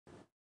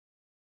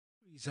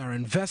Are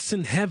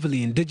investing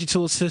heavily in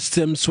digital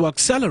systems to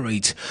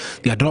accelerate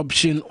the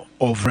adoption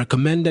of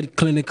recommended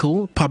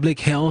clinical, public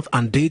health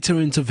and data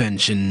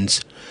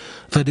interventions.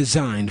 The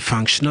design,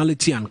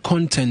 functionality and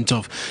content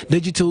of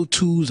digital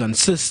tools and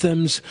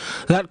systems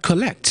that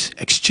collect,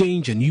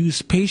 exchange and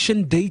use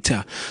patient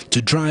data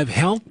to drive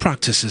health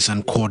practices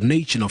and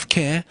coordination of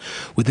care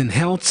within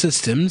health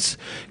systems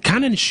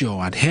can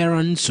ensure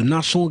adherence to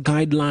national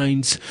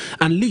guidelines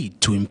and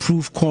lead to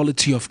improved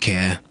quality of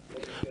care.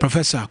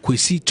 Professor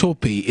Kwesi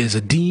Tope is a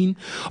Dean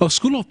of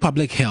School of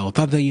Public Health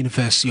at the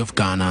University of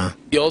Ghana.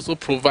 We also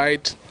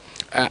provide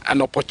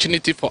an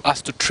opportunity for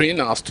us to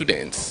train our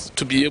students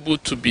to be able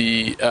to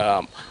be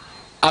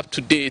up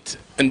to date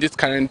in these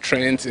current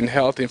trends in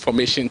health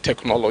information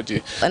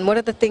technology. And one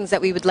of the things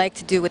that we would like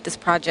to do with this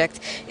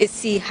project is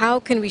see how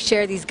can we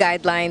share these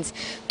guidelines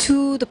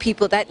to the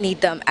people that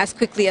need them as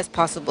quickly as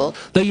possible.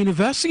 The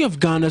University of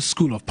Ghana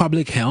School of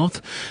Public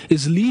Health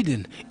is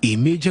leading a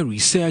major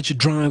research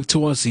drive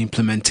towards the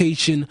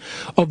implementation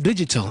of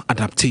digital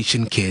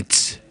adaptation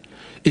kits.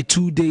 A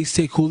two-day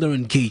stakeholder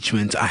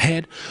engagement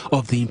ahead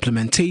of the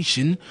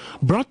implementation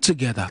brought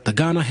together the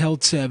Ghana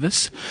Health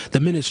Service, the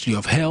Ministry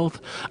of Health,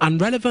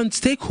 and relevant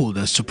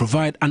stakeholders to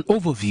provide an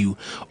overview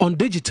on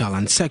digital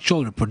and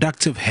sexual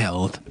reproductive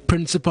health.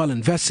 Principal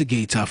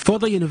investigator for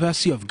the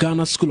University of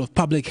Ghana School of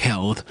Public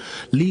Health,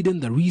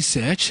 leading the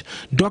research,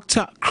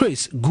 Dr.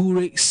 Chris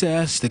Gure,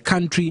 says the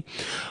country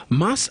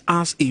must,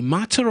 as a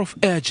matter of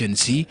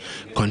urgency,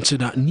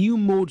 consider new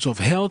modes of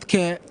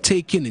healthcare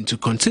taking into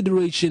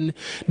consideration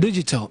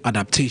digital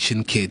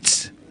adaptation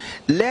kits.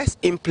 Let's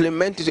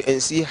implement it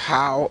and see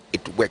how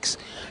it works,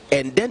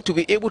 and then to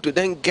be able to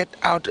then get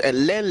out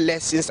and learn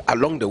lessons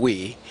along the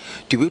way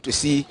to be able to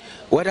see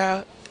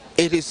whether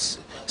it is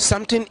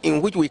something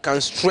in which we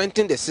can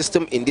strengthen the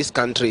system in this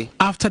country.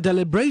 After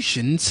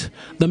deliberations,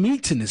 the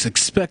meeting is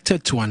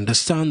expected to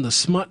understand the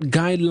SMART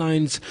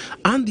guidelines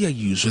and their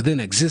use within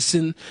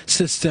existing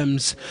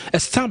systems,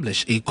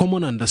 establish a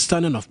common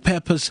understanding of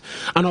purpose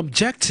and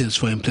objectives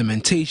for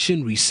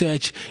implementation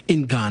research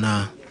in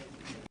Ghana.